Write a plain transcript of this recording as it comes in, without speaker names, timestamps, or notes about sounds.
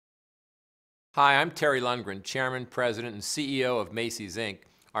Hi, I'm Terry Lundgren, Chairman, President, and CEO of Macy's, Inc.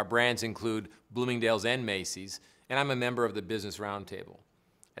 Our brands include Bloomingdale's and Macy's, and I'm a member of the Business Roundtable.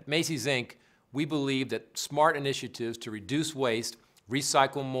 At Macy's, Inc., we believe that smart initiatives to reduce waste,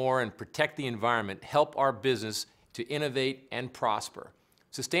 recycle more, and protect the environment help our business to innovate and prosper.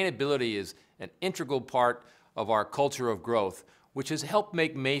 Sustainability is an integral part of our culture of growth, which has helped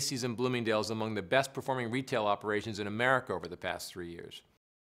make Macy's and Bloomingdale's among the best performing retail operations in America over the past 3 years.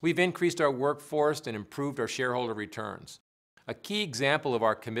 We've increased our workforce and improved our shareholder returns. A key example of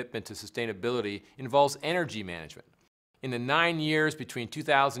our commitment to sustainability involves energy management. In the 9 years between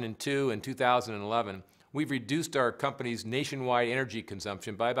 2002 and 2011, we've reduced our company's nationwide energy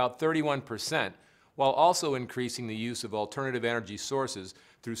consumption by about 31%, while also increasing the use of alternative energy sources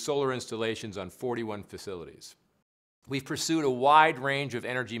through solar installations on 41 facilities. We've pursued a wide range of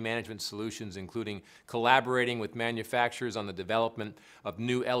energy management solutions, including collaborating with manufacturers on the development of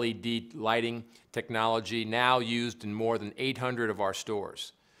new LED lighting technology now used in more than 800 of our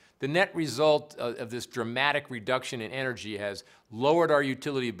stores. The net result of this dramatic reduction in energy has lowered our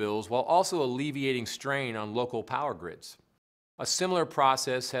utility bills while also alleviating strain on local power grids. A similar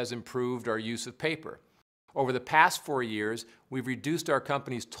process has improved our use of paper. Over the past 4 years, we've reduced our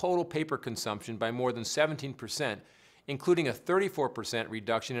company's total paper consumption by more than 17%, including a 34%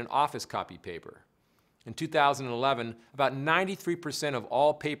 reduction in office copy paper. In 2011, about 93% of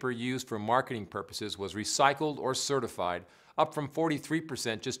all paper used for marketing purposes was recycled or certified, up from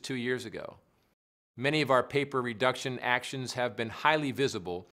 43% just 2 years ago. Many of our paper reduction actions have been highly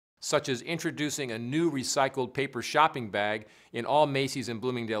visible, such as introducing a new recycled paper shopping bag in all Macy's and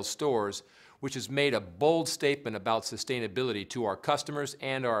Bloomingdale's stores, which has made a bold statement about sustainability to our customers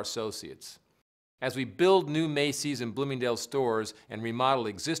and our associates. As we build new Macy's and Bloomingdale's stores and remodel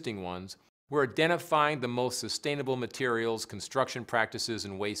existing ones, we're identifying the most sustainable materials, construction practices,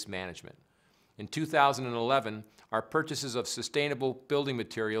 and waste management. In 2011, our purchases of sustainable building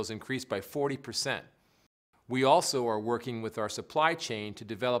materials increased by 40%. We also are working with our supply chain to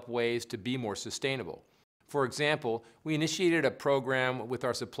develop ways to be more sustainable. For example, we initiated a program with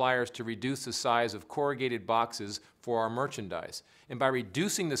our suppliers to reduce the size of corrugated boxes for our merchandise. And by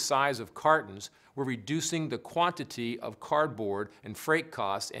reducing the size of cartons, we're reducing the quantity of cardboard and freight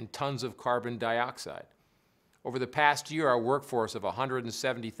costs and tons of carbon dioxide. Over the past year, our workforce of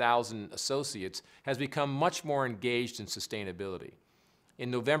 170,000 associates has become much more engaged in sustainability. In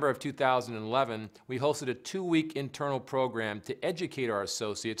November of 2011, we hosted a 2-week internal program to educate our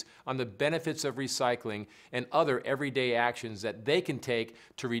associates on the benefits of recycling and other everyday actions that they can take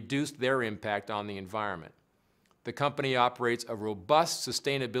to reduce their impact on the environment. The company operates a robust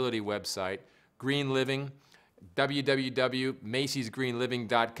sustainability website, Green Living.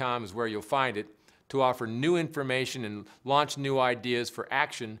 www.macysgreenliving.com is where you'll find it, to offer new information and launch new ideas for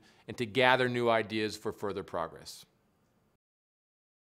action and to gather new ideas for further progress.